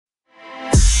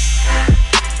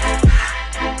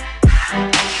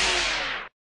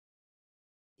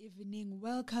Evening.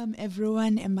 Welcome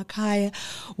everyone in Makaya.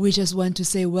 We just want to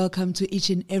say welcome to each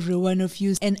and every one of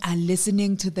you and are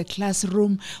listening to the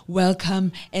classroom.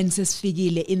 Welcome and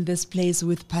sesifigile in this place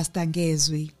with Pastor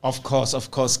Ngezwi. Of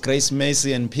course. Grace,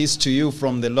 mercy and peace to you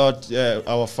from the Lord,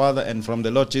 our Father, and from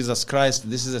the Lord Jesus Christ.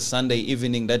 This is a Sunday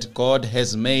evening that God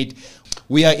has made.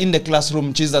 We are in the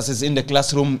classroom. Jesus is in the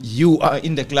classroom. You are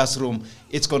in the classroom.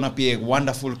 It's going to be a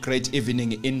wonderful, great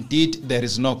evening. Indeed, there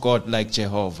is no God like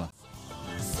Jehovah.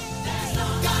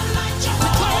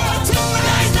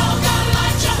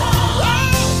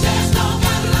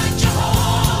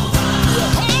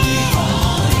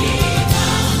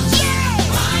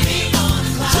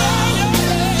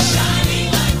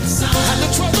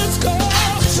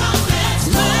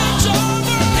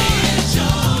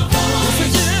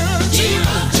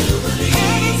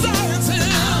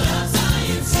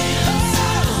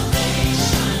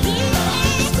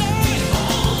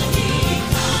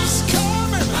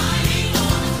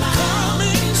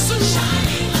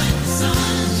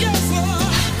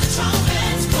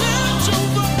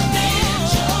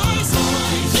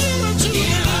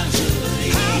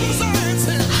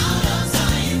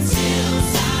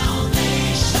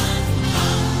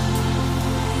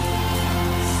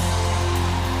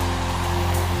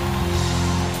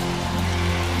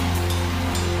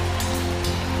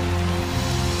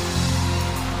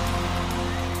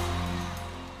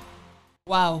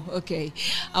 Wow, okay.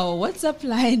 Our WhatsApp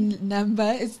line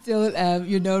number is still,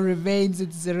 remains.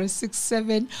 It's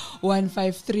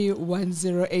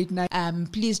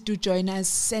 067-153-1089. Please do join us.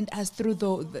 Send us through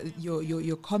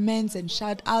your comments and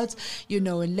shout outs,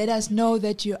 and let us know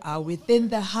that you are within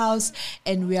the house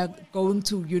and we are going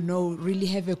to, really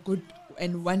have a good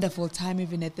and wonderful time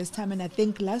even at this time. And I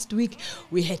think last week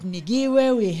we had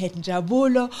Nigiwe, we had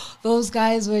Njabulo. Those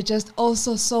guys were just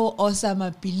also so awesome. I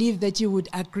believe that you would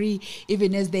agree,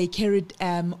 even as they carried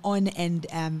on and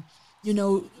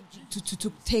to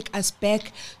take us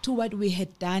back to what we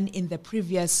had done in the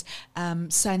previous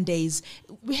Sundays.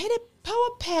 We had a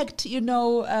power-packed,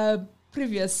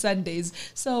 previous Sundays.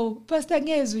 So, Pastor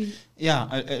Ngezwi.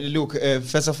 Yeah, look,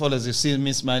 first of all, as you see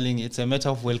me smiling, it's a matter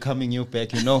of welcoming you back.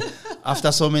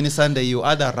 After so many Sundays, you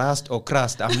either rust or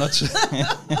crust. I'm not sure.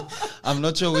 I'm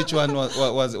not sure which one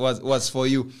was for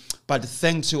you. But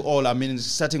thanks to all.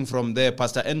 Starting from there,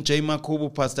 Pastor N.J.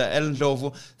 Makubu, Pastor Ellen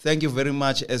Lovu, thank you very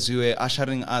much as you were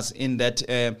ushering us in that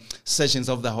sessions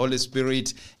of the Holy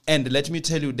Spirit. And let me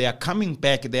tell you, they are coming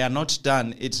back. They are not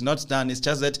done. It's not done. It's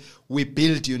just that we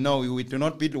build, we do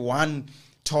not build one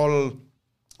tall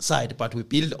side, but we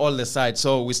build all the sides.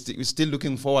 So we're still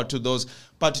looking forward to those.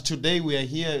 But today we are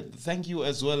here. Thank you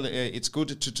as well. It's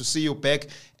good to see you back.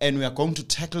 And we are going to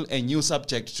tackle a new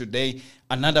subject today,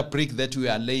 another brick that we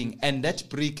are laying. And that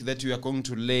brick that we are going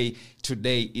to lay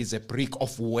today is a brick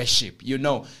of worship.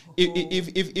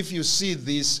 If you see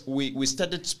this, we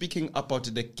started speaking about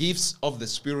the gifts of the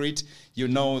Spirit.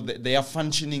 They are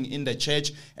functioning in the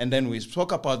church. And then we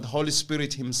spoke about the Holy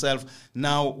Spirit himself.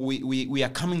 Now we are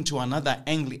coming to another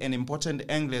angle, an important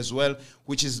angle as well,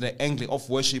 which is the angle of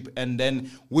worship. And then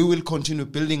we will continue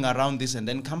building around this and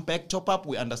then come back, top up.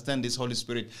 We understand this Holy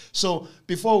Spirit. So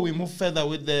before we move further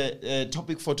with the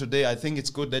topic for today, I think it's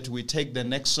good that we take the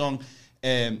next song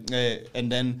and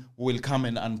then we'll come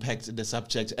and unpack the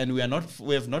subject. And we have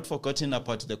not forgotten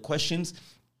about the questions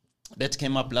that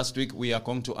came up last week. We are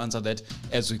going to answer that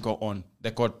as we go on.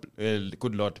 The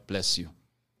good Lord bless you.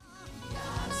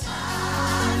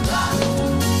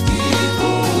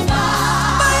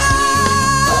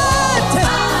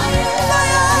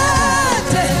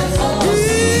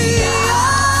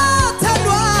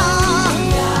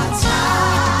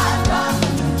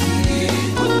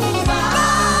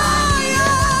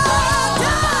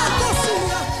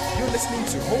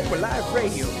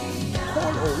 Radio. Call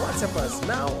or WhatsApp us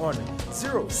now on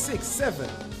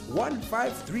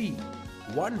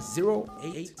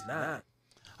 067-153-1089.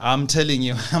 I'm telling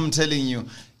you,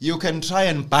 you can try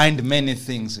and bind many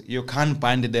things. You can't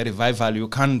bind the revival. You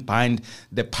can't bind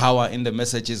the power in the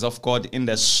messages of God, in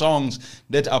the songs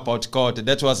that are about God.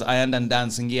 That was Ayanda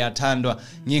Dance, Ngiyathandwa,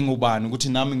 Ngingubani, ukuthi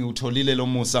nami ngiwutholile lo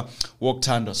musa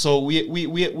wokuthandwa. So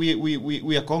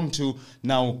we are going to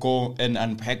now go and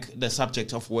unpack the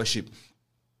subject of worship.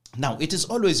 Now, it is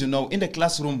always, in the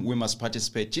classroom, we must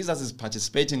participate. Jesus is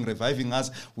participating, reviving us.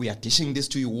 We are teaching this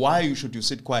to you. Why should you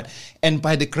sit quiet? And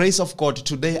by the grace of God,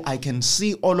 today I can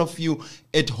see all of you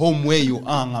at home where you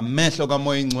are. I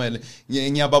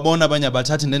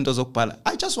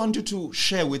just want you to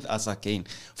share with us again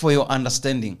for your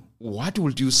understanding. What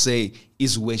would you say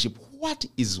is worship? What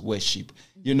is worship?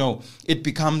 It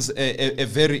becomes a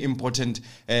very important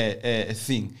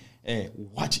thing.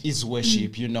 what is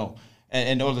worship,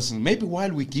 and all this. Maybe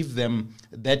while we give them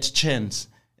that chance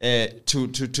to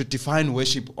define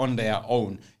worship on their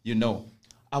own,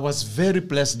 I was very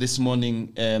blessed this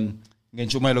morning. And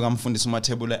it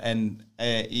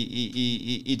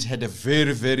had a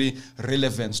very, very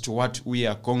relevance to what we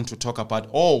are going to talk about.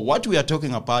 Or what we are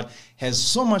talking about has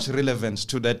so much relevance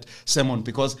to that sermon,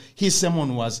 because his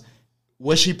sermon was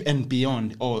worship and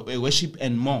beyond, or worship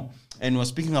and more. And we're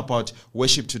speaking about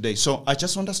worship today. So I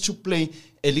just want us to play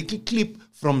a little clip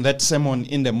from that sermon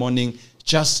in the morning,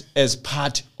 just as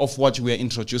part of what we are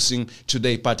introducing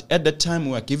today. But at that time,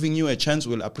 we are giving you a chance.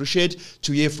 We'll appreciate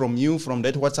to hear from you from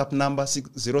that WhatsApp number,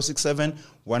 067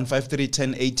 153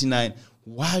 1089.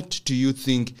 What do you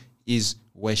think is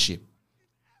worship?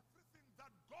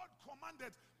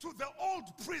 To the old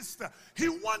priest, he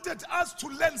wanted us to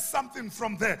learn something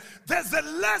from there. There's a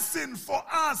lesson for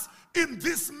us in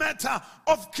this matter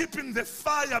of keeping the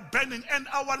fire burning. And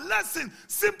our lesson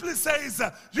simply says,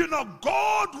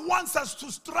 God wants us to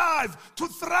thrive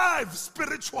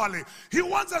spiritually. He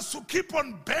wants us to keep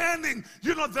on burning,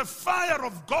 the fire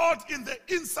of God in the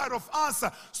inside of us,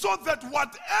 so that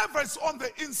whatever is on the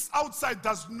outside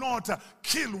does not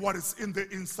kill what is in the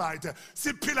inside.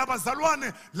 Siphila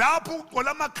bazalwane lapho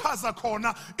kolamakhaza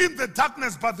khona in the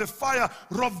darkness, but the fire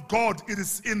of God, it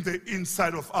is in the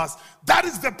inside of us. That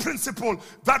is the principle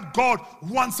that God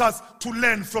wants us to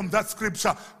learn from that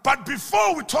scripture. But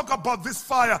before we talk about this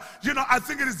fire, I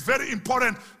think it is very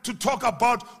important to talk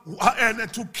about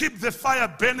and to keep the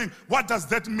fire burning. What does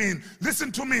that mean?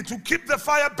 Listen to me. To keep the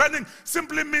fire burning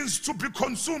simply means to be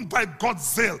consumed by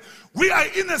God's zeal. We are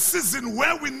in a season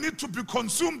where we need to be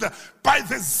consumed by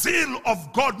the zeal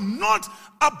of God, not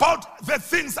about the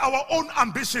things, our own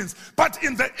ambitions, but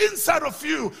in the inside of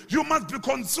you, you must be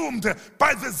consumed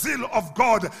by the zeal of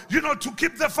God. To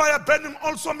keep the fire burning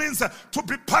also means to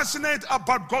be passionate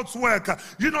about God's work,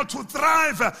 to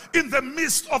thrive in the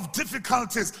midst of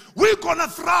difficulties. We're gonna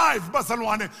thrive,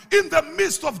 Bazalwane, in the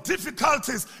midst of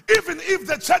difficulties, even if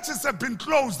the churches have been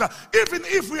closed, even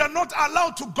if we are not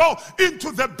allowed to go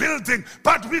into the building,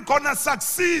 but we're gonna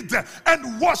succeed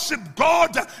and worship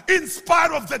God in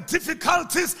spite of the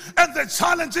difficulties and the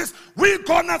challenges. We're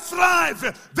gonna thrive.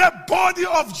 The body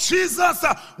of Jesus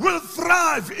will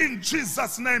thrive in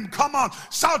Jesus' name. Come on,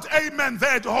 shout amen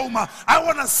there at home. I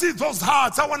want to see those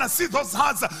hearts. I want to see those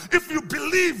hearts. If you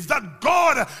believe that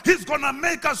God is going to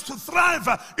make us to thrive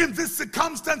in these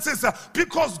circumstances,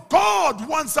 because God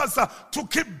wants us to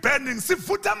keep burning.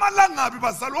 Sifuta malangabi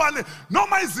bazalwane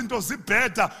noma izinto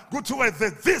zibheda kuthiwe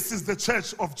that this is the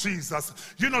church of Jesus.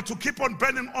 To keep on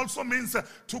burning also means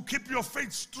to keep your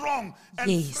faith strong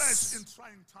and fresh in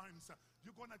trying times.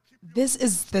 This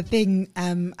is the thing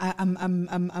I'm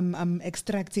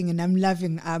extracting and I'm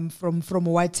loving from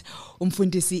what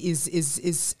Umfundisi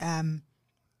is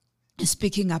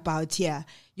speaking about here.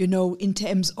 In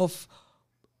terms of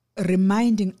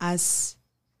reminding us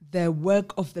the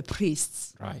work of the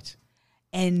priests, right?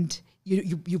 And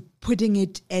you putting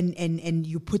it and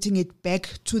you putting it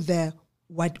back to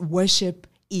what worship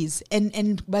is.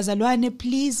 And Bazalwane,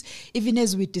 please, even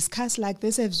as we discuss like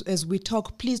this, as we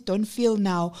talk, please don't feel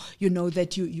now,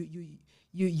 that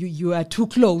you are too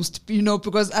closed,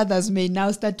 because others may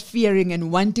now start fearing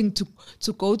and wanting to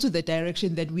go to the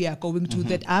direction that we are going to,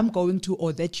 that I'm going to,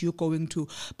 or that you're going to.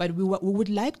 But we would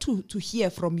like to hear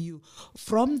from you.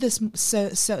 From this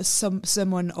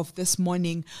sermon of this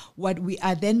morning, what we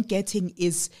are then getting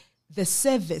is the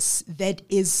service that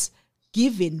is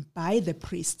given by the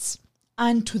priests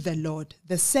unto the Lord.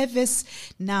 The service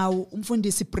now,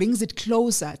 Umfundisi brings it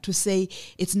closer to say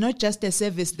it's not just a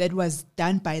service that was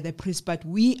done by the priest, but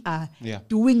we are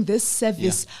doing this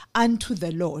service unto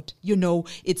the Lord.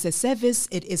 It's a service,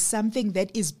 it is something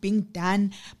that is being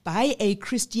done by a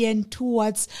Christian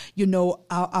towards,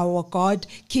 our God,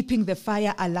 keeping the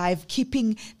fire alive,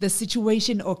 keeping the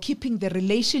situation or keeping the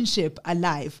relationship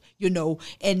alive,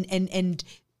 and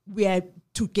we are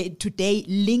today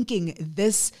linking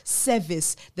this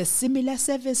service, the similar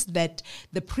service that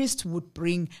the priest would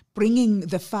bringing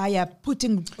the fire,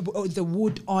 putting the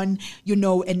wood on,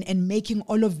 and making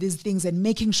all of these things and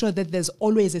making sure that there's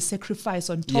always a sacrifice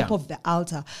on top of the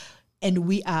altar. And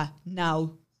we are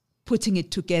now putting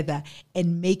it together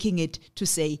and making it to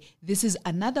say, this is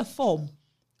another form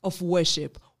of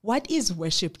worship. What is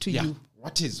worship to you?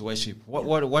 What is worship?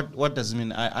 What does it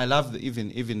mean? I love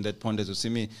even that point as you see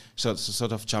me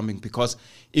sort of jumping, because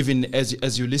even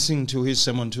as you listen to his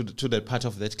sermon, to that part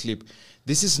of that clip,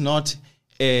 this is not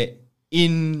a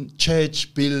in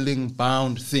church building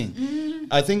bound thing.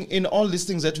 I think in all these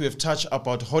things that we have touched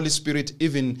about Holy Spirit,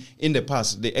 even in the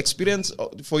past, the experience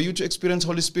for you to experience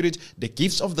Holy Spirit, the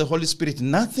gifts of the Holy Spirit,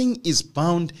 nothing is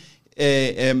bound.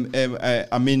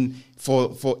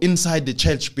 For inside the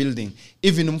church building.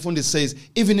 Even Umfundi says,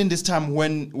 even in this time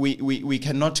when we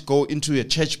cannot go into a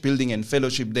church building and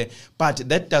fellowship there, but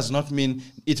that does not mean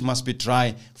it must be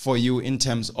dry for you in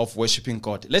terms of worshiping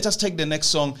God. Let us take the next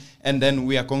song, and then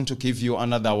we are going to give you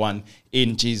another one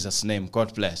in Jesus' name.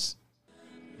 God bless.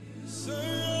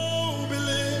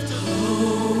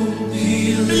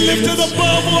 Be lifted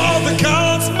above all the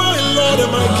gods, my Lord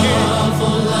and my King.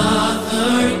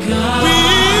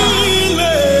 We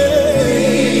lay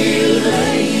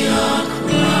your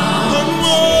crown and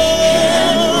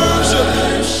worship.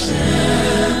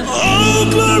 Oh,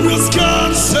 glorious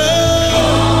God,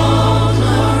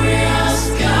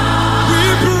 we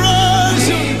praise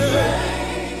your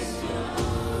name.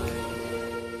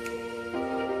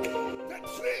 That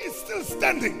tree is still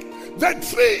standing. That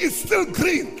tree is still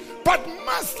green. But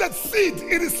mustard seed,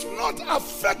 it is not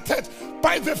affected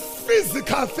by the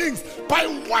physical things, by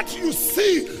what you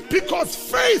see, because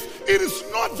faith, it is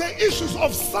not the issues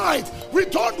of sight. We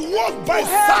don't walk by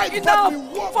sight, but we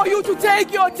walk for you to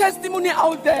take your testimony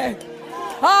out there.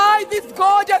 Hi, this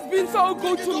God has been so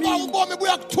good to me.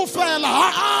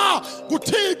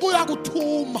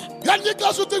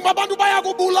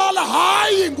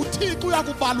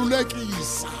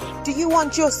 Do you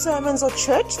want your sermons or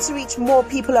church to reach more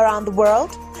people around the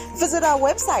world? Visit our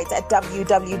website at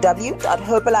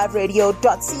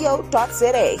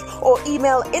www.hopealiveradio.co.za or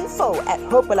email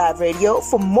info@hopealiveradio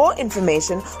for more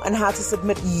information on how to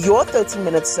submit your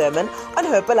 30-minute sermon on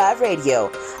Hope Alive Radio.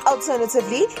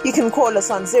 Alternatively, you can call us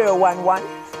on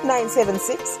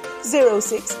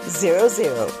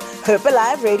 011-976-0600. Hope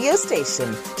Alive Radio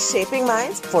Station, shaping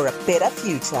minds for a better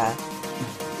future.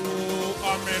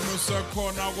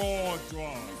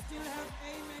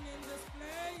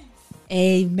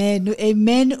 Amen.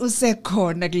 Amen.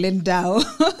 Usekhona kule ndawo.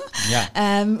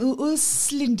 Yeah.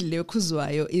 Uslindile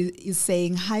Kuzwayo is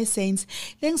saying, "Hi saints,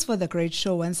 thanks for the great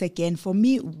show once again. For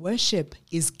me, worship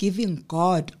is giving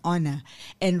God honor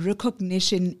and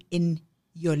recognition in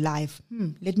your life."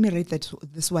 Let me read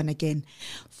this one again.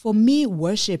 For me,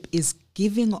 worship is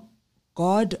giving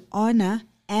God honor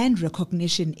and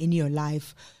recognition in your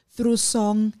life through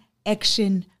song,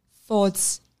 action,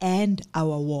 thoughts, and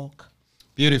our walk.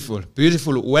 Beautiful,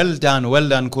 beautiful. Well done,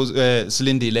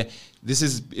 Slindile. This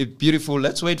is beautiful.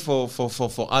 Let's wait for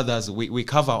others. We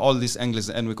cover all these angles,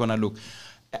 and we're gonna look.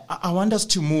 I want us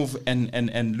to move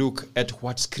and look at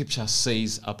what Scripture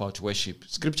says about worship.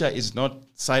 Scripture is not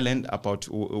silent about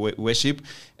worship,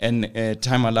 and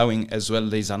time allowing as well.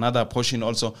 There's another portion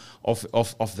also of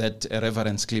that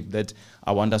reverence clip that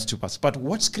I want us to pass. But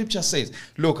what Scripture says,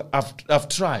 look, I've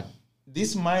tried.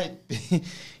 This might be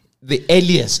the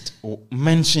earliest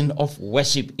mention of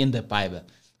worship in the Bible.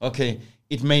 Okay,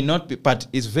 it may not be, but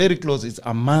it's very close. It's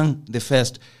among the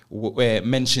first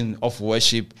mention of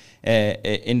worship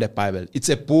in the Bible. It's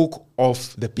a book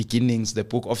of the beginnings. The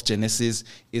book of Genesis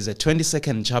is a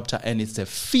 22nd chapter, and it's the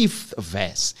 5th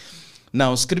verse.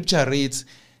 Now, Scripture reads,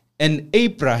 "And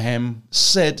Abraham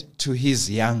said to his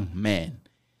young man,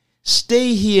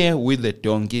 'Stay here with the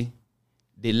donkey.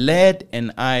 The lad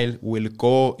and I will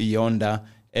go yonder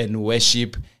and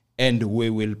worship, and we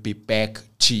will be back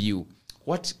to you.'"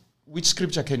 Which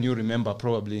scripture can you remember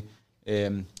probably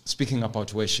speaking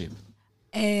about worship?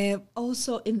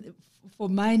 Also, for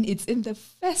mine, it's in the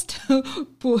first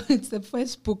book. It's the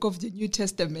first book of the New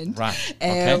Testament, right?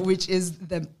 Okay. Which is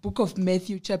the book of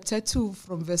Matthew, chapter 2,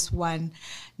 from verse 1.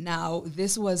 Now,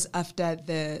 this was after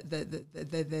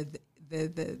the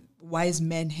wise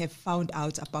men have found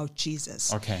out about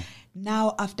Jesus. Okay.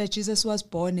 Now, after Jesus was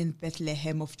born in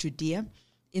Bethlehem of Judea,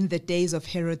 in the days of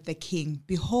Herod the king,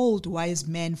 behold, wise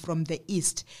men from the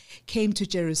east came to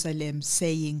Jerusalem,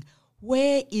 saying,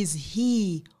 "Where is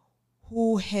he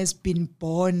who has been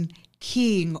born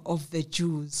King of the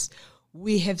Jews?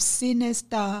 We have seen a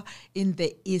star in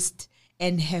the east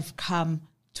and have come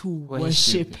to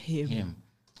worship him."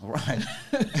 All right.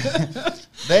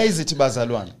 There is it,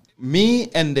 Bazalwan. Me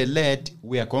and the lad,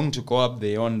 we are going to go up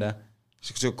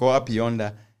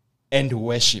yonder and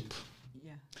worship.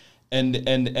 And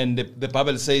the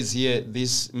Bible says here,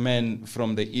 these men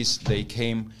from the east, they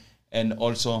came and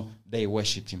also they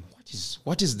worshipped him.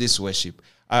 What is this worship?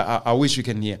 I wish you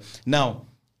can hear. Now,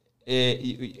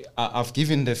 I've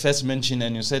given the first mention,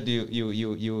 and you said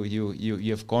you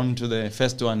have gone to the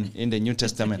first one in the New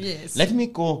Testament. Yes. Let me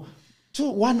go to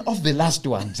one of the last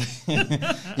ones.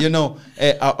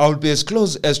 I'll be as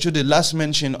close as to the last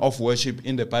mention of worship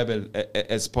in the Bible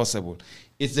as possible.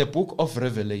 It's the book of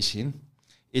Revelation.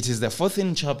 It is the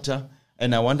 14th chapter,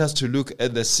 and I want us to look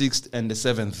at the 6th and the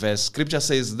 7th verse. Scripture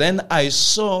says, "Then I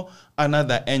saw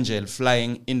another angel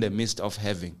flying in the midst of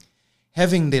heaven,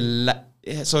 having the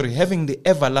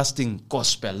everlasting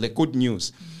gospel, the good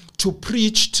news, to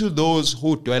preach to those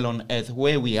who dwell on earth,"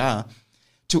 where we are,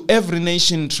 "to every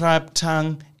nation, tribe,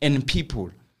 tongue, and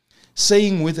people,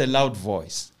 saying with a loud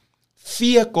voice,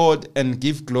 Fear God and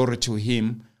give glory to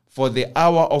him, for the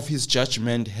hour of his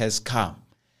judgment has come.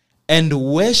 And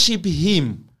worship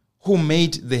him who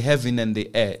made the heaven and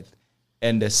the earth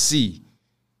and the sea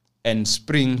and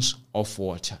springs of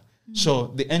water."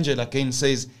 So the angel again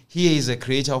says, he is the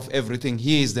creator of everything.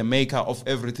 He is the maker of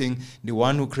everything. The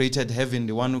one who created heaven,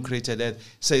 the one who created earth,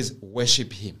 says,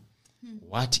 worship him.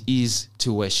 What is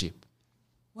to worship?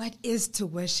 What is to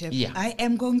worship? Yeah. I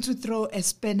am going to throw a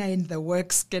spanner in the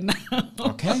works now.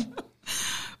 Okay.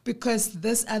 Because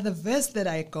this other verse that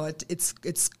I got, it's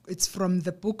from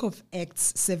the book of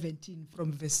Acts 17,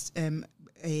 from verse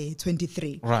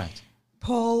 23. Right.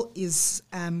 Paul is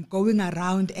going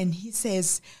around and he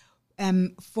says,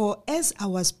 "For as I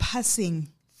was passing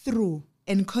through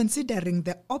and considering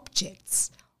the objects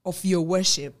of your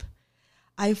worship,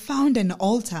 I found an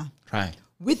altar Right.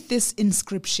 with this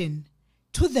inscription,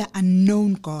 to the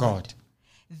unknown God.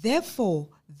 Therefore,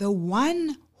 the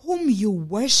one whom you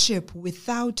worship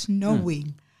without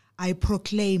knowing, I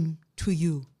proclaim to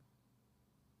you."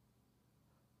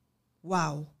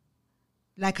 Wow.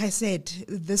 Like I said,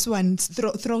 this one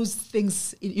throws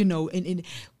things, in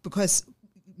because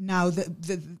now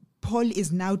the Paul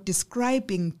is now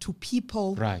describing to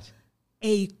people Right.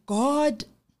 a God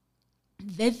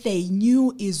that they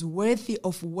knew is worthy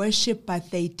of worship,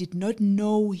 but they did not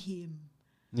know him.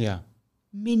 Yeah.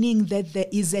 Meaning that there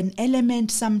is an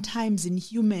element sometimes in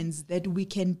humans that we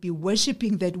can be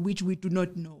worshiping that which we do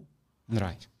not know.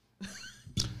 Right.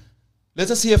 Let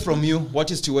us hear from you.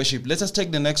 What is to worship? Let us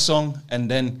take the next song,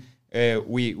 and then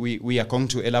we are going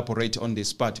to elaborate on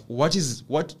this. But what is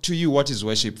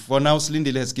worship? For now,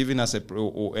 Slindile has given us a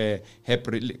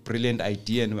brilliant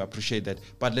idea, and we appreciate that.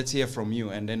 But let's hear from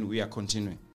you, and then we are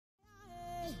continuing.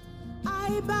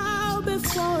 I bow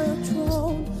before your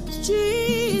throne,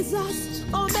 Jesus,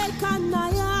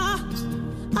 Omekanaya.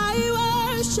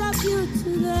 I worship you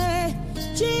today,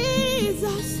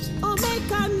 Jesus,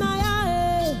 Omekanaya.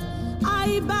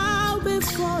 I bow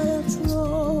before your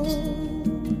throne.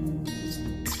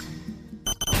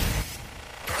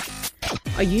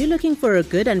 Are you looking for a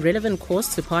good and relevant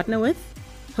course to partner with?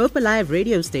 Hope Alive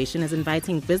radio station is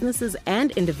inviting businesses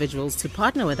and individuals to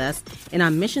partner with us in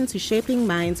our mission to shaping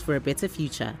minds for a better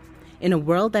future. In a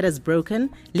world that is broken,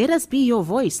 let us be your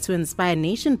voice to inspire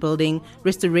nation building,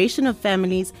 restoration of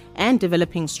families, and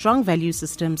developing strong value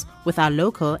systems with our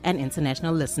local and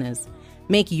international listeners.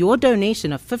 Make your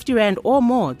donation of 50 Rand or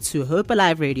more to Hope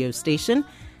Alive radio station,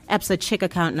 ABSA check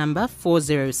account number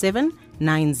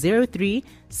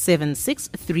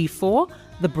 407-903-7634.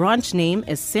 The branch name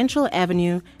is Central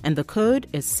Avenue and the code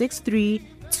is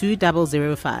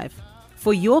 632005.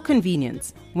 For your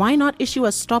convenience, why not issue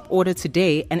a stop order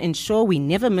today and ensure we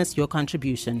never miss your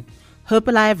contribution? Hope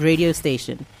Alive radio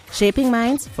station, shaping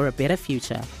minds for a better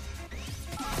future.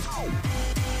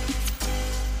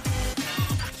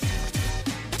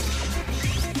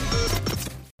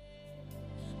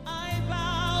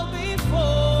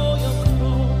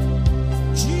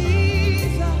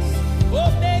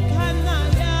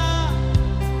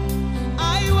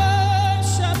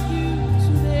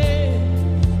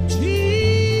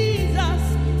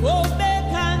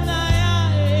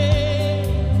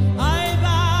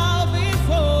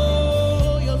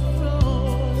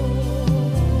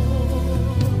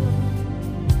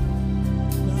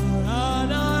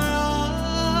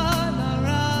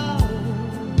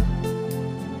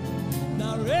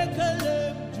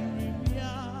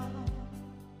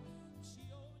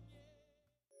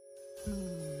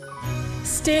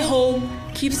 Stay home,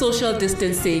 keep social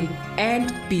distancing,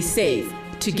 and be safe.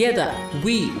 Together,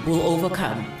 we will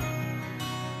overcome.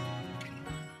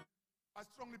 I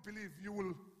strongly believe you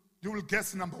will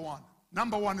guess number one.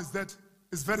 Number one is that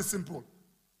it's very simple.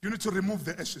 You need to remove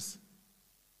the ashes.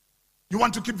 You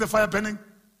want to keep the fire burning?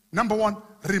 Number one,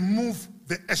 remove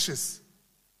the ashes.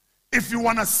 If you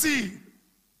want to see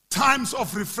times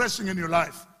of refreshing in your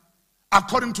life,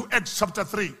 according to Acts chapter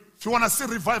 3, if you want to see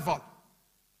revival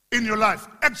in your life,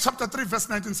 Acts chapter 3 verse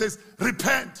 19 says,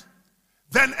 repent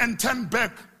then and turn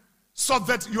back so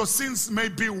that your sins may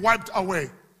be wiped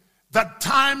away, that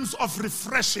times of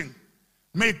refreshing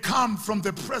may come from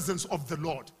the presence of the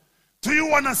Lord. Do you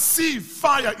want to see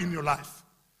fire in your life?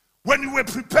 When you were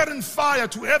preparing fire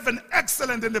to have an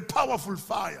excellent and a powerful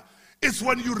fire, it's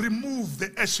when you remove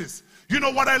the ashes. You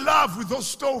know what I love with those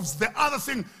stoves? The other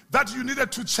thing that you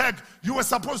needed to check, you were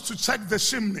supposed to check the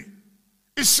chimney.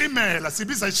 Ishimela,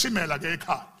 sibiza ishimela ke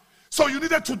ekhaya. So you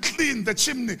needed to clean the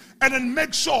chimney and then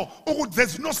make sure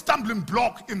there's no stumbling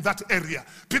block in that area.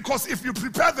 Because if you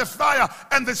prepare the fire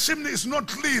and the chimney is not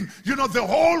clean, you know, the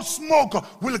whole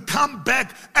smoke will come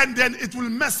back and then it will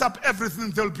mess up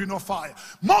everything. There will be no fire.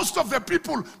 Most of the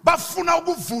people, bafuna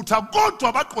ukuvutha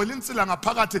kodwa bagcwele insila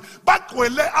ngaphakathi,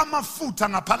 bagcwele amafutha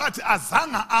ngaphakathi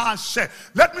azanga ashe.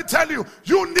 Let me tell you,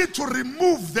 you need to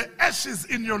remove the ashes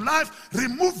in your life,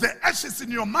 remove the ashes in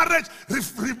your marriage,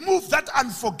 remove that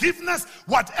unforgiveness.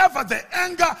 Whatever the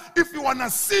anger, if you want to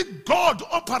see God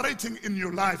operating in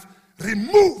your life,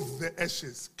 remove the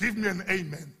ashes. Give me an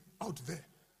amen out there.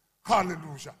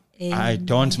 Hallelujah. Amen. I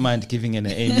don't mind giving an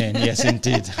amen. Yes,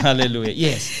 indeed. Hallelujah.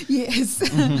 Yes. Yes.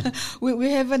 Mm-hmm.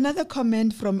 we have another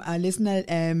comment from our listener,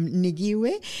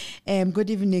 Nigiwe.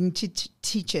 Good evening,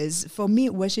 teachers. For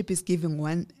me, worship is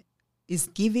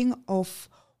giving of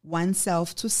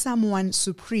oneself to someone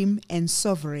supreme and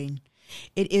sovereign.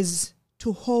 It is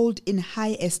to hold in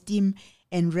high esteem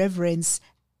and reverence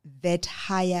that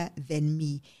higher than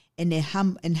me, and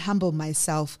humble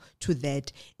myself to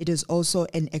that. It is also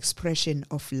an expression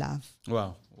of love.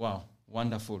 Wow.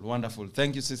 Wonderful.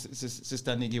 Thank you,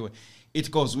 Sister Nigiwe.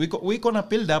 It goes. We're going to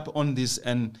build up on this,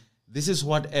 and this is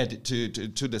what add to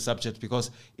the subject,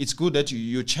 because it's good that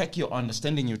you check your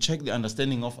understanding, you check the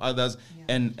understanding of others,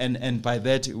 and by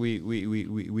that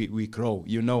we grow.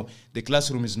 You know, the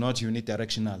classroom is not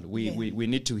unidirectional. We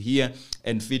need to hear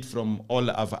and feed from all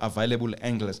available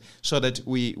angles so that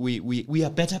we are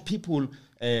better people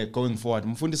going forward.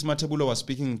 Mfundisi Mathebulo was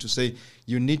speaking to say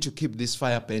you need to keep this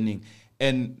fire burning.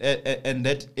 And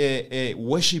that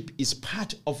worship is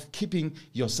part of keeping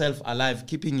yourself alive,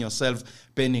 keeping yourself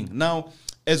burning. Now,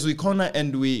 as we corner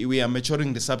and we are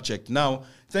maturing the subject, now,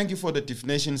 thank you for the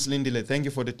definition, Slindile. Thank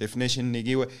you for the definition,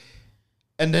 Nigiwe.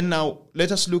 And then now,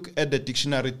 let us look at the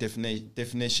dictionary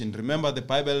definition. Remember, the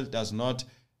Bible does not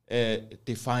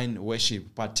define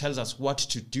worship, but tells us what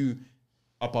to do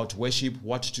about worship,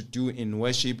 what to do in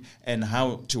worship, and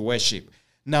how to worship.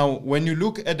 Now, when you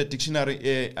look at the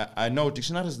dictionary, I know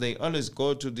dictionaries, they always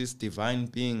go to this divine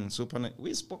being, supernatural.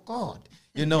 We spoke God.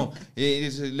 You know,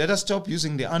 let us stop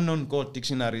using the unknown God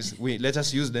dictionaries. Let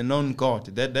us use the known God.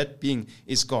 That being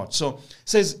is God. So,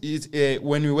 says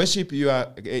when you worship,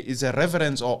 it's a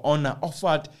reverence or honor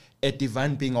offered a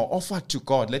divine being or offered to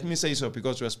God. Let me say so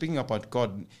because we are speaking about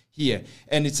God here.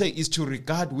 And it says is to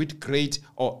regard with great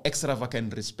or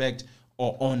extravagant respect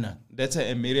or honor. That's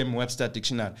a Merriam-Webster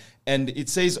dictionary. And it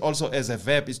says also as a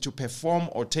verb is to perform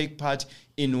or take part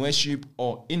in worship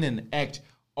or in an act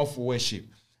of worship.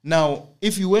 Now,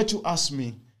 if you were to ask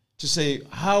me to say,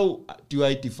 how do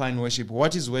I define worship?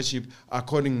 What is worship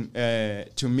according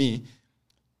to me?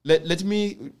 Let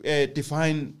me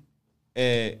define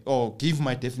or give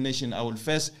my definition. I will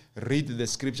first read the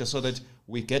scripture so that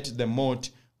we get the mode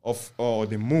of, or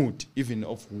the mood even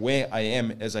of where I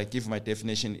am as I give my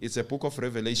definition. It's a book of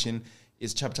Revelation.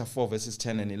 It's chapter 4, verses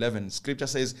 10 and 11. Scripture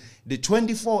says, the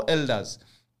 24 elders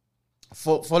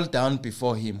fall down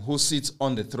before him who sits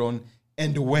on the throne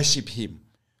and worship him,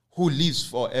 who lives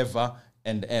forever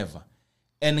and ever,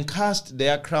 and cast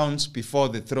their crowns before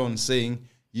the throne, saying,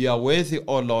 you are worthy,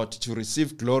 O Lord, to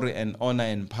receive glory and honor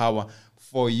and power,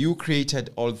 for you created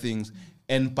all things,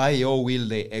 and by your will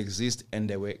they exist and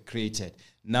they were created.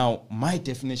 Now, my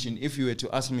definition, if you were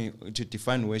to ask me to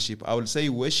define worship, I would say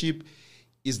worship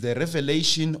is the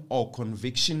revelation or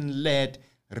conviction-led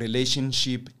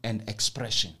relationship and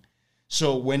expression.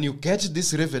 So when you get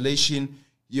this revelation,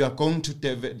 you are going to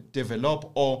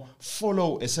develop or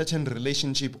follow a certain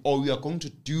relationship, or you are going to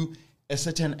do a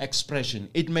certain expression.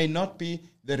 It may not be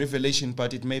the revelation,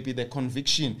 but it may be the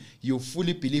conviction. You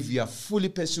fully believe, you are fully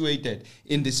persuaded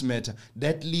in this matter.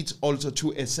 That leads also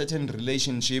to a certain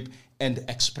relationship and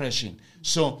expression.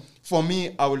 So for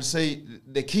me, I will say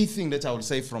the key thing that I will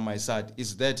say from my side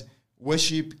is that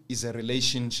worship is a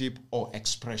relationship or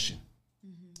expression.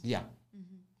 Mm-hmm. Yeah.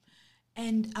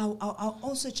 And I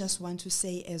also just want to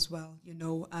say as well, you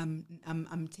know,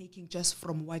 I'm taking just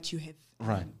from what you have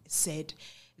said,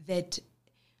 that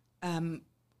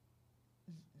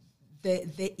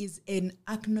there is an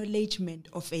acknowledgement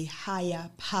of a higher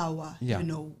power, you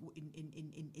know,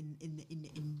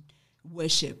 in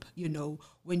worship. You know,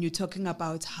 when you're talking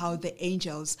about how the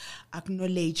angels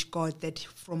acknowledge God, that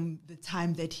from the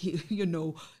time that he, you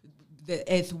know, the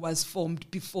earth was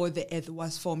formed, before the earth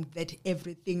was formed, that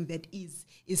everything that is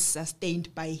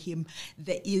sustained by him.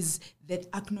 There is that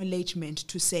acknowledgement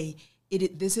to say,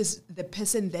 this is the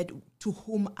person that to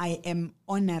whom I am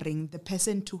honoring, the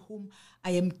person to whom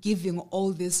I am giving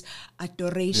all this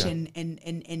adoration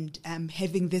and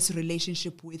having this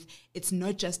relationship with. It's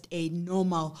not just a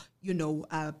normal,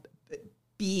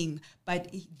 being, but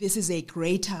this is a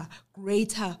greater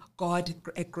God,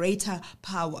 a greater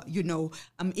power.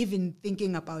 I'm even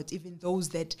thinking about even those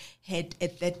that had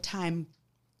at that time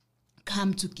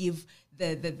come to give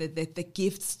the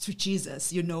gifts to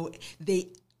Jesus. They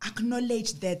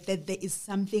acknowledge that there is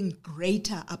something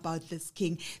greater about this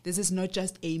king. This is not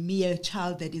just a mere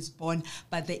child that is born,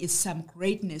 but there is some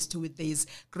greatness to it. There is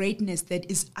greatness that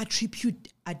is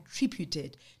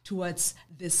attributed towards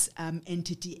this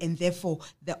entity, and therefore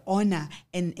the honor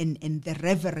and the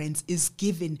reverence is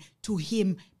given to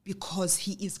him because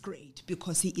he is great,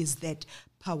 because he is that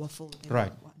powerful and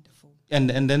wonderful. And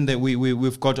then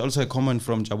we've got also a comment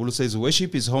from Jabulu, says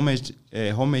worship is homage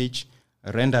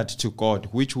rendered to God,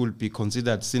 which will be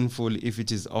considered sinful if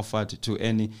it is offered to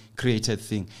any created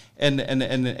thing.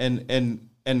 And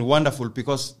wonderful,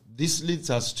 because this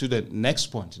leads us to the next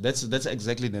point. That's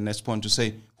exactly the next point, to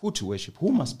say who to worship,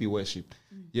 who must be worshipped.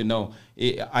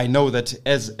 I know that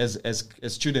as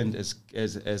students,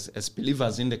 as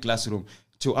believers in the classroom,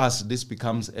 to us this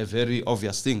becomes a very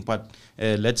obvious thing. But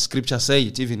let Scripture say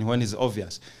it, even when it's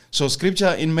obvious. So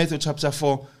Scripture in Matthew chapter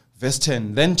 4, verse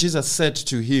 10. Then Jesus said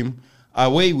to him,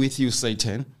 "Away with you,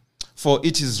 Satan, for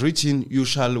it is written, you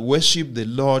shall worship the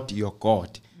Lord your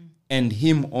God, and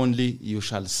him only you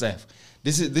shall serve."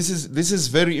 This is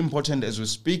very important as we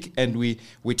speak and we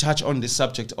touch on the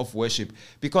subject of worship,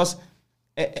 because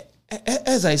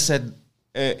as I said,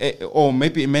 or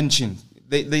maybe mentioned,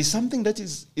 there is something that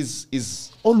is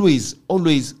always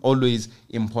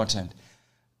important.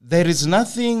 There is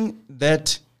nothing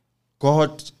that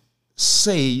God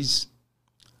says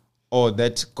or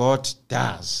that God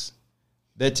does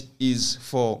that is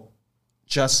for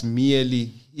just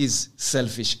merely his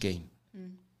selfish gain.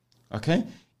 Okay?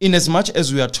 In as much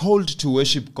as we are told to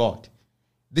worship God,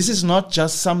 this is not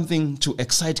just something to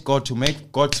excite God, to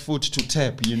make God's foot to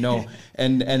tap,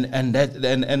 and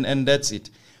that's it.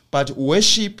 But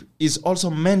worship is also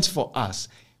meant for us.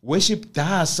 Worship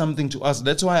does something to us.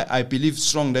 That's why I believe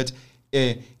strong that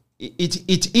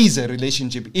it is a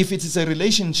relationship. If it is a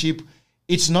relationship,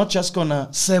 it's not just gonna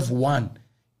save one;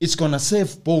 it's gonna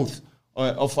save both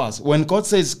of us. When God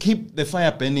says, "Keep the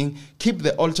fire burning, keep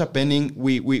the altar burning,"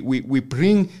 we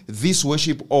bring this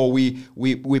worship, or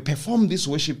we perform this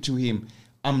worship to Him.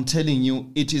 I'm telling you,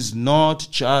 it is not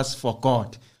just for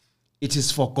God; it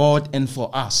is for God and for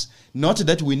us. Not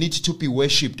that we need to be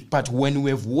worshipped, but when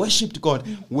we have worshipped God,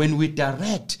 when we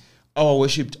direct our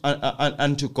worship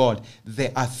unto God,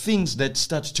 there are things that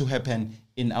start to happen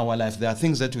in our life. There are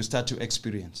things that we start to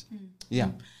experience.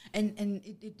 Yeah. And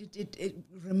it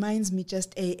reminds me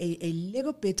just a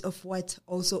little bit of what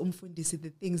also Umfundisi, the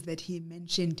things that he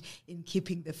mentioned in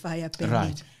keeping the fire burning.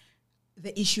 Right.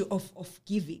 The issue of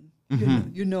giving.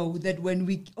 You know that when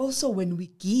we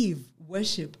give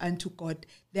worship unto God,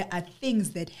 there are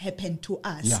things that happen to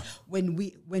us. Yeah. When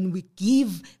we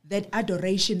give that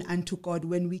adoration unto God,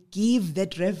 when we give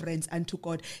that reverence unto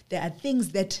God, there are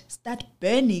things that start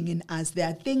burning in us. There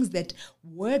are things that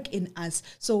work in us.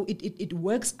 So it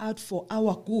works out for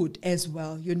our good as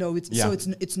well. So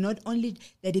it's not only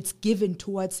that it's given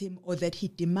towards Him or that He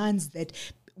demands that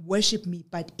worship me,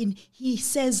 but he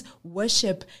says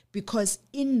worship because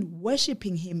in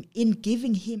worshiping Him, in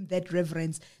giving Him that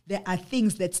reverence, there are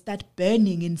things that start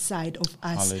burning inside of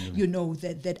us. Hallelujah.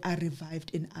 That are revived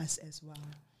in us as well.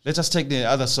 Let us take the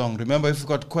other song. Remember, if you've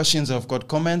got questions or you've got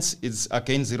comments, it's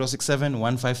again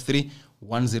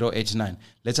 067-153-1089.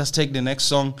 Let us take the next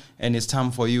song, and it's time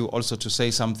for you also to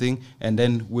say something, and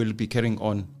then we'll be carrying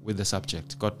on with the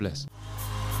subject. God bless.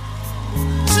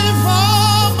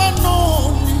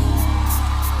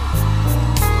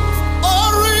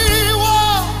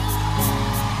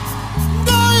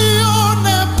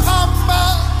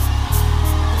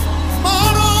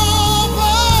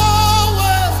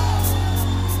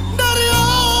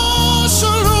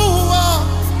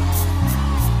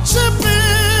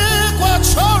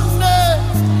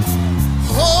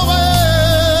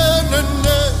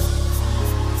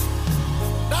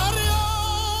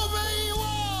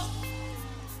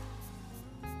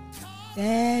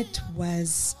 That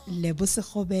was Lebo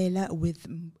Sekgobela with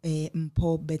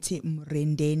Mpho Betty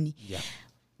Mrendeni. Yeah.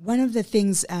 One of the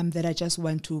things that I just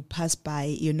want to pass by,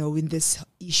 in this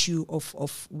issue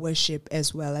of worship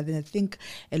as well, and I think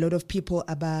a lot of people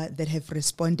that have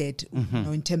responded,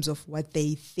 in terms of what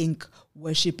they think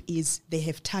worship is, they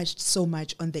have touched so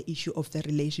much on the issue of the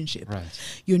relationship. Right.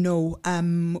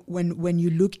 When you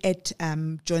look at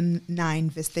John 9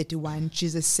 verse 31,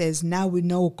 Jesus says, "Now we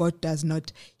know God does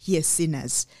not hear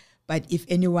sinners, but if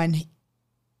anyone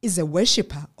is a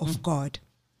worshiper of God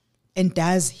and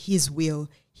does His will,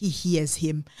 He hears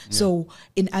him." Yeah. So,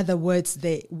 in other words,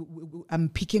 I'm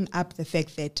picking up the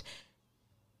fact that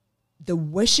the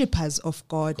worshippers of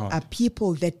God are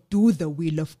people that do the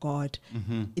will of God.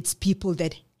 It's people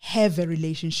that have a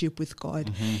relationship with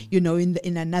God.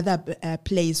 In another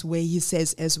place where he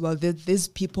says as well that these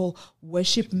people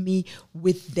worship me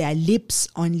with their lips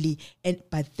only,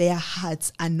 but their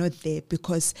hearts are not there,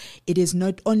 because it is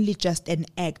not only just an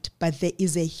act, but there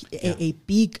is a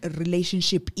big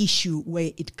relationship issue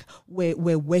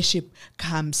where worship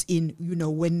comes in.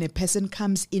 When a person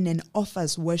comes in and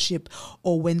offers worship,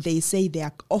 or when they say they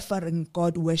are offering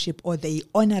God worship, or they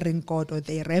honoring God, or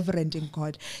they reverencing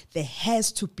God, there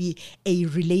has to be a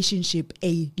relationship,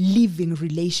 a living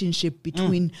relationship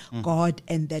between God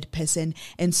and that person.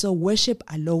 And so worship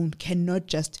alone cannot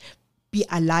just be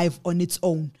alive on its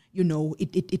own.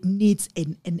 It needs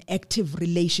an active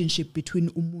relationship between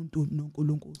umuntu and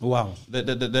uNkulunkulu. Wow,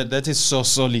 that is so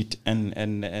solid and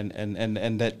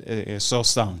that so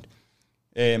sound.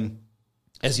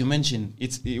 As you mentioned,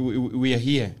 we are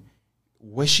here.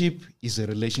 Worship is a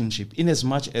relationship, in as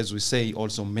much as we say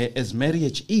also as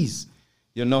marriage is.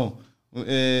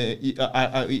 Marriage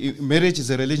is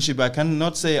a relationship. I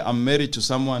cannot say I'm married to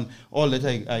someone,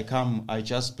 that I come, I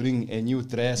just bring a new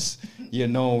dress,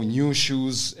 new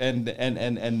shoes and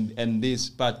this,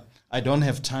 but I don't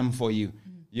have time for you.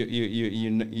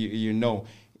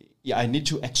 I need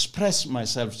to express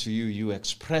myself to you. You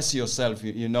express yourself.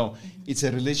 It's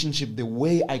a relationship. The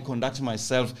way I conduct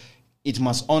myself, it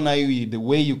must honor you. The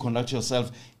way you conduct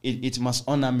yourself, it must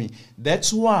honor me.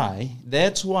 That's why,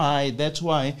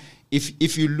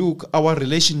 if you look, our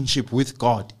relationship with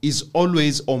God is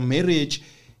always, or marriage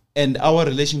and our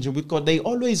relationship with God, they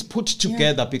always put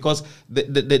together, because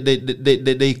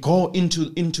they go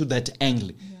into that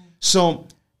angle. Yeah. So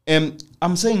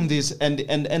I'm saying this, and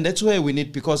that's where we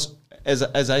need, because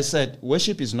as I said,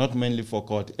 worship is not mainly for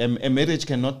God. A marriage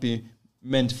cannot be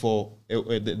meant for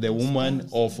the woman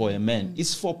or for a man.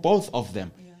 It's for both of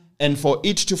them. Yeah. And for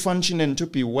it to function and to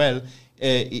be well,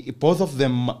 both of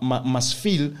them must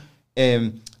feel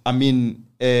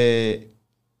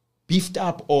beefed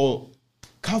up or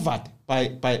covered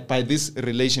by this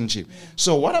relationship. Yeah.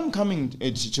 So what I'm coming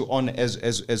to on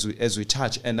as we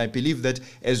touch, and I believe that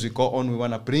as we go on, we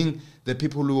want to bring the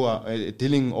people who are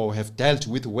dealing or have dealt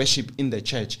with worship in the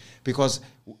church, because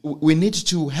we need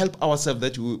to help ourselves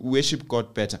that we worship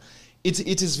God better.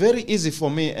 It is very easy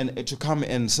for me to come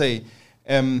and say,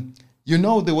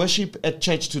 the worship at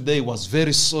church today was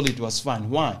very solid, was fun.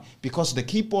 Why? Because the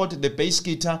keyboard, the bass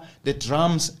guitar, the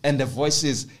drums, and the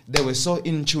voices, they were so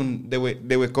in tune, they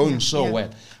were going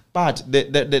well. But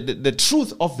the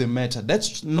truth of the matter,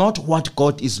 that's not what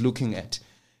God is looking at.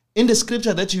 In the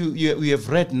scripture that you have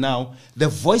read now, the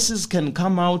voices can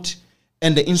come out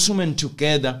and the instrument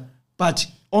together, but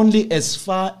only as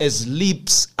far as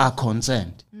lips are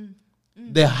concerned.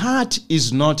 The heart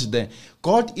is not there.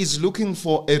 God is looking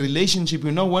for a relationship.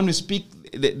 When we speak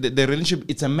the relationship,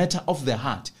 it's a matter of the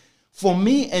heart. For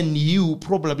me and you,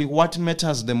 probably what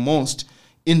matters the most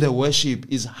in the worship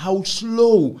is how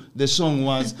slow the song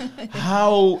was,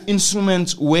 how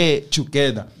instruments were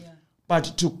together. Yeah.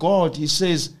 But to God, He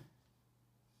says,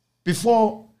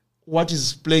 before what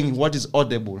is playing, what is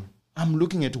audible, I'm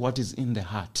looking at what is in the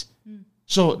heart.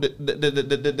 So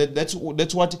that's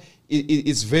what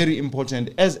is very important.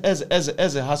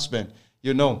 As a husband,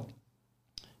 you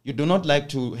do not like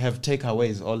to have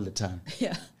takeaways all the time.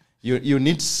 Yeah. You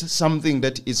need something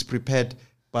that is prepared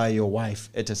by your wife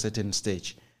at a certain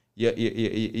stage.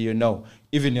 Even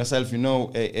yourself,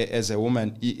 as a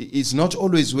woman, it's not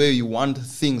always where you want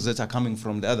things that are coming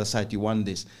from the other side. You want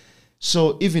this.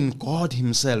 So even God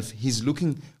Himself, He's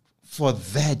looking for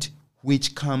that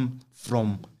which come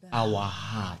from our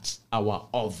hearts, our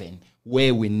oven,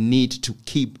 where we need to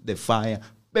keep the fire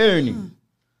burning.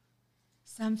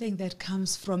 Something that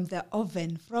comes from the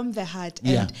oven, from the heart.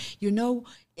 And,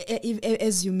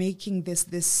 as you're making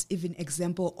this even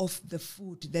example of the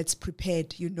food that's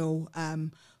prepared,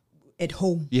 at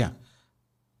home. Yeah.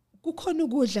 Kukhona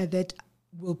ukudla that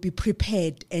will be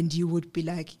prepared and you would be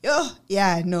like,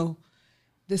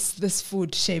 this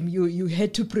food, Shem, you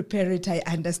had to prepare it. I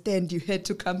understand you had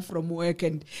to come from work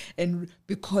and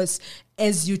because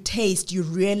as you taste, you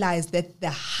realize that the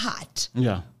heart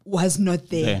was not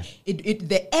there.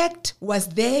 The act was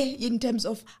there in terms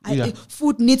of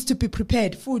food needs to be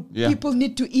prepared. People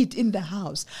need to eat in the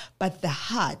house, but the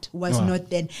heart was not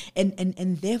there.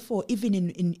 And therefore, even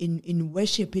in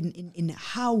worship, in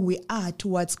how we are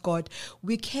towards God,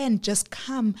 we can just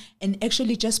come and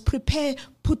actually just prepare,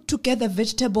 put together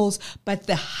vegetables, but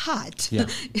the heart,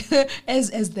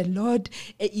 as the Lord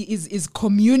is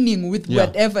communing with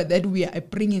whatever that we are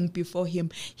bringing before Him,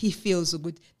 He feels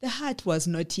good. The heart was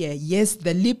not here. Yes,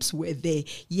 the lips were there.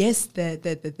 Yes,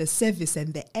 the service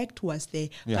and the act was there,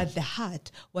 but the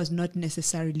heart was not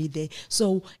necessarily there.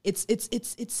 So it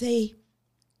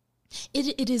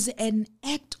is an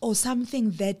act or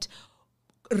something that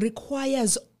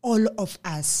requires all of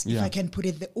us, if I can put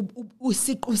it there.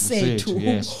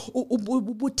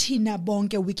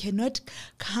 We cannot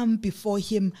come before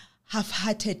Him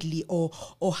half-heartedly or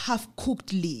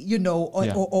half-cookedly,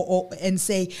 or and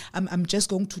say, I'm just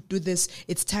going to do this.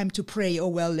 It's time to pray. Oh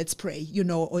well, let's pray.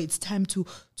 Or it's time to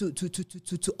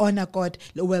honor God.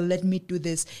 Well, let me do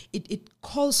this. It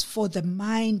calls for the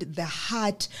mind, the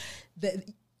heart,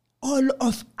 all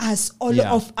of us,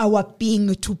 of our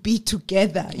being to be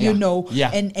together,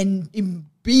 and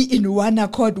be in one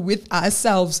accord with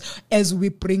ourselves as we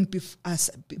bring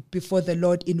before the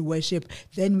Lord in worship.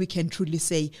 Then we can truly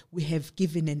say we have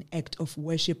given an act of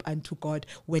worship unto God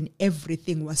when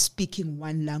everything was speaking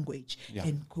one language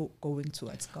and going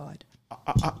towards God.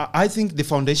 I think the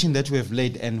foundation that we have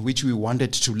laid and which we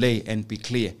wanted to lay and be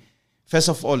clear, first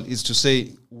of all, is to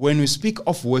say when we speak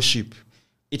of worship,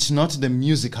 it's not the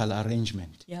musical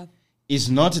arrangement. It's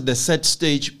not the set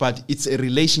stage, but it's a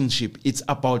relationship. It's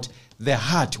about the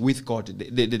heart with God.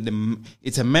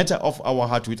 It's a matter of our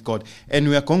heart with God. And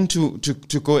we are going to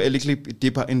go a little bit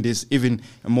deeper in this, even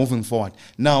moving forward.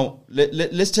 Now,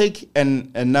 let's take,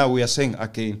 and now we are saying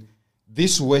again,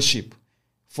 this worship,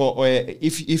 for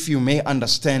if you may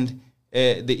understand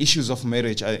the issues of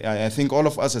marriage. I think all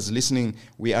of us as listening,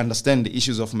 we understand the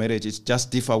issues of marriage. It's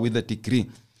just differ with a degree.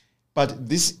 But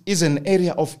this is an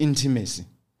area of intimacy.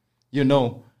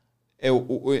 No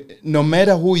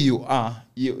matter who you are,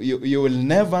 you will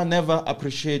never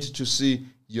appreciate to see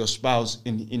your spouse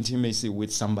in intimacy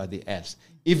with somebody else.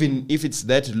 Even if it's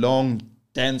that long,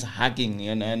 tense hugging,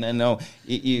 and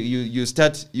you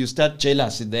start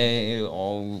jealous there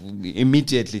or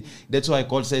immediately. That's why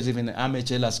God says, even I'm a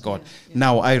jealous God.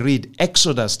 Now I read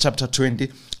Exodus chapter 20.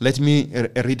 Let me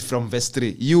read from verse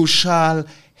 3. You shall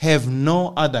have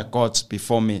no other gods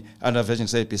before me. Other version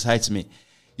says, besides me.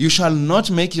 You shall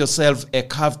not make yourself a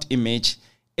carved image,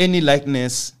 any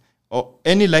likeness of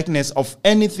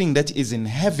anything that is in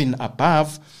heaven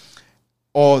above,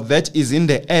 or that is in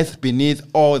the earth beneath,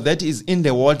 or that is in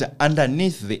the water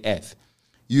underneath the earth.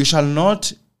 You shall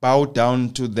not bow down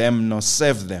to them nor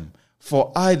serve them.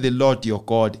 For I, the Lord your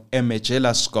God, am a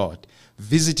jealous God,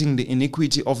 visiting the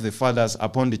iniquity of the fathers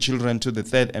upon the children to the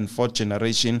third and fourth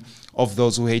generation of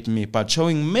those who hate me, but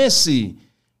showing mercy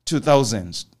to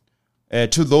thousands,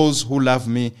 to those who love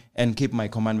me and keep my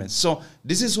commandments. So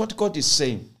this is what God is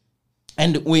saying.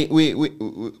 And we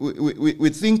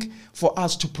think for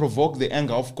us to provoke the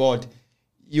anger of God,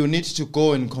 you need to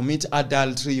go and commit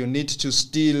adultery, you need to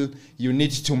steal, you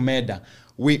need to murder.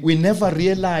 We never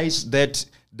realize that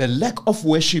the lack of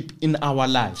worship in our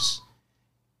lives,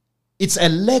 it's a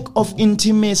lack of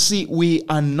intimacy. We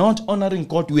are not honoring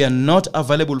God. We are not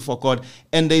available for God.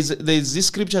 And there's this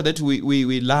scripture that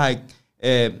we like,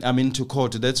 to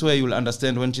quote. That's where you'll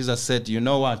understand when Jesus said, you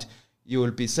know what? You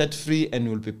will be set free and you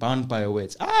will be bound by your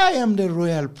words. I am the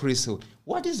royal priesthood.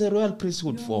 What is the royal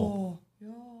priesthood for?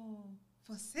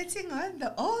 For sitting on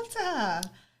the altar,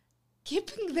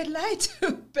 keeping the light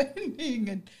burning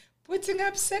and putting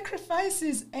up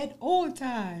sacrifices at all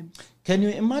times. Can you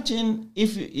imagine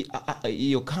if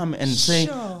you come and say,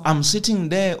 I'm sitting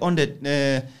there on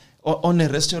a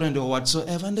restaurant or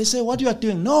whatsoever, and they say, what you are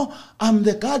doing? No, I'm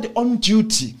the guard on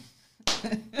duty.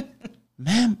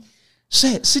 Ma'am,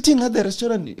 sitting at the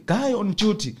restaurant, guy on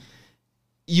duty.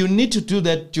 You need to do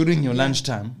that during your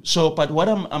lunchtime. So, but what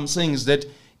I'm saying is that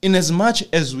in as much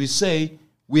as we say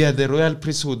we are the royal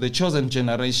priesthood, the chosen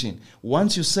generation,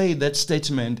 once you say that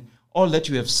statement, all that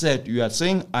you have said, you are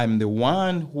saying, I'm the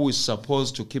one who is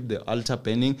supposed to keep the altar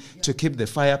burning, to keep the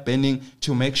fire burning,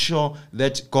 to make sure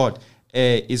that God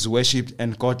is worshipped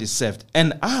and God is served.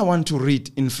 And I want to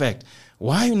read, in fact,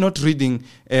 why not reading,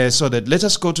 so that let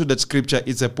us go to that scripture.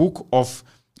 It's a book of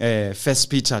 1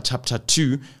 Peter chapter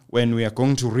 2, when we are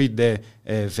going to read the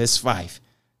verse 5.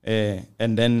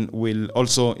 And then we'll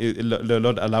also, the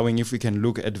Lord allowing, if we can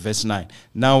look at verse 9.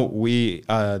 Now we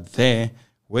are there.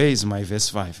 Where is my verse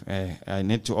 5? I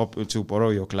need to borrow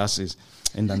your glasses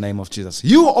in the name of Jesus.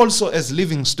 You also as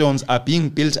living stones are being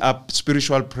built up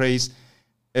spiritual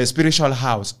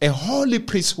house, a holy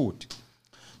priesthood,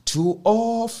 to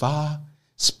offer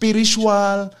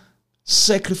spiritual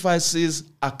sacrifices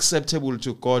acceptable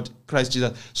to God, Christ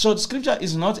Jesus. So the scripture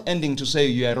is not ending to say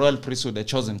you are a royal priesthood, a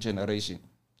chosen generation.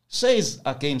 Says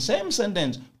again, same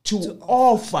sentence, to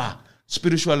offer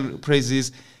spiritual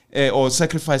praises or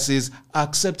sacrifices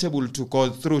acceptable to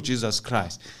God through Jesus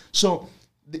Christ. So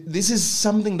this is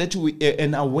something that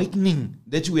an awakening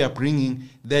that we are bringing,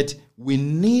 that we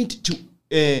need to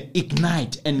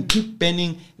ignite and keep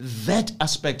burning that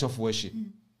aspect of worship.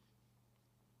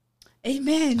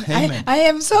 Amen. Amen. I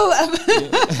am so...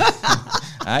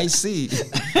 I see.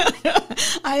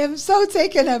 I am so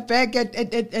taken aback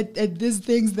at these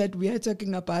things that we are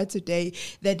talking about today,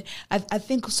 that I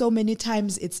think so many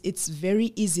times it's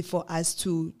very easy for us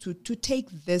to take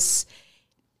this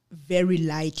very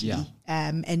lightly,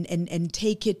 and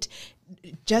take it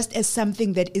just as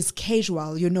something that is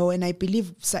casual, and I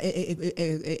believe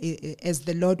as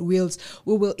the Lord wills,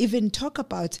 we will even talk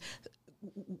about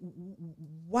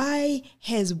why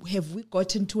have we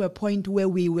gotten to a point where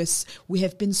we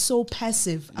have been so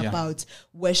passive about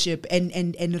worship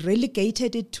and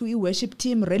relegated it to a worship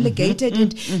team, relegated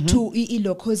it to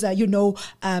Ilokoza,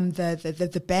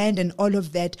 the band and all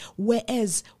of that,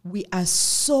 whereas we are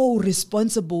so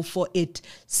responsible for it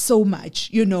so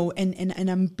much, and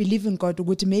I'm believing God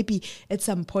would maybe at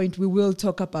some point we will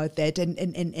talk about that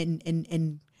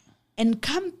and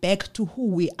come back to who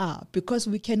we are, because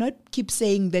we cannot keep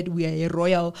saying that we are a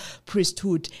royal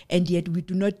priesthood and yet we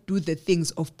do not do the things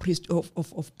of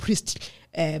priestly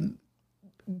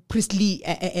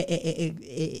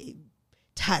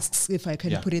tasks, if I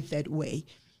can put it that way.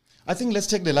 I think let's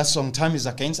take the last song. Time is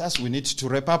against us. We need to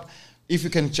wrap up. If you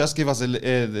can just give us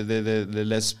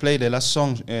let's play the last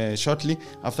song shortly.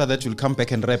 After that, we'll come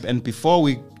back and wrap. And before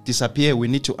we disappear, we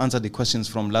need to answer the questions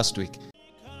from last week.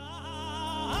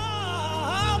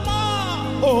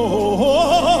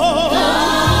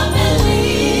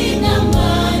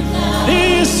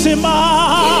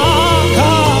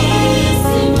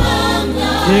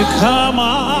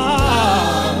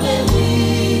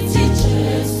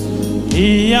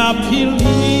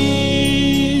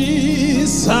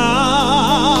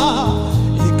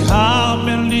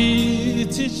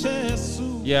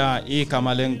 Yeah,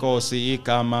 igama lenkosi,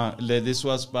 igama. This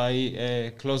was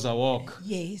by Closer Walk.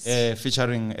 Yes.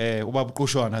 Featuring Ubaba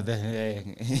Kushwana, the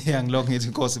young long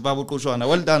inkosi Ubaba Kushwana.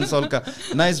 Well done, Solka.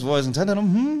 Nice voice.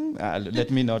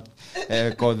 Let me not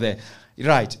go there.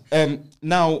 Right.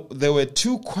 Now there were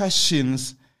two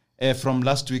questions from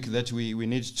last week that we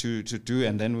need to do,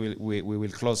 and then we will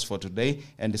close for today.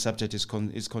 And the subject is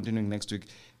continuing next week.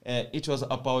 It was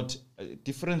about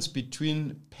difference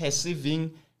between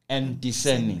perceiving and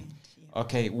discerning.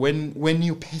 Okay, when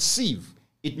you perceive,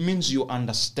 it means you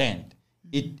understand.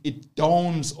 It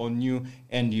dawns on you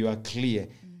and you are clear.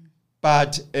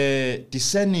 But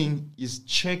discerning is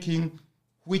checking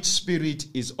which spirit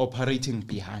is operating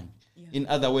behind. In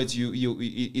other words,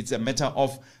 it's a matter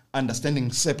of understanding,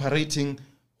 separating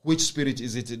which spirit.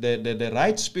 Is it the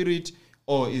right spirit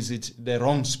or is it the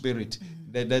wrong spirit?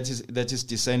 That is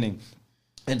discerning.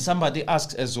 And somebody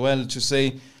asked as well to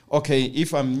say, okay,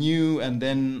 if I'm new, and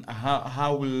then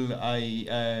how will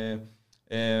I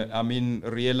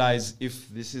realize if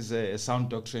this is a sound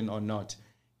doctrine or not?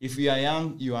 If you are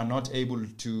young, you are not able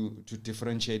to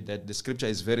differentiate that. The scripture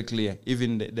is very clear.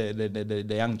 Even the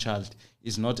young child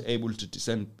is not able to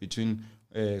discern between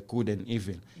good and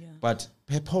evil. Yeah. But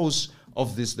purpose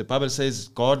of this, the Bible says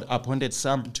God appointed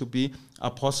some to be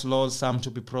apostles, some to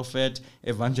be prophet,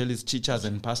 evangelists, teachers,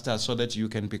 and pastors, so that you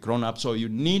can be grown up. So you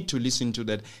need to listen to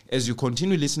that. As you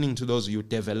continue listening to those, you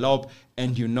develop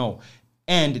and you know.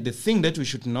 And the thing that we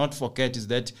should not forget is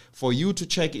that for you to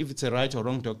check if it's a right or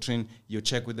wrong doctrine, you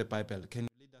check with the Bible. Can you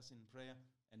lead us in prayer?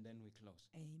 And then we close.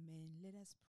 Amen. Let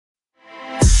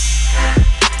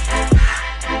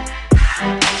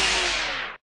us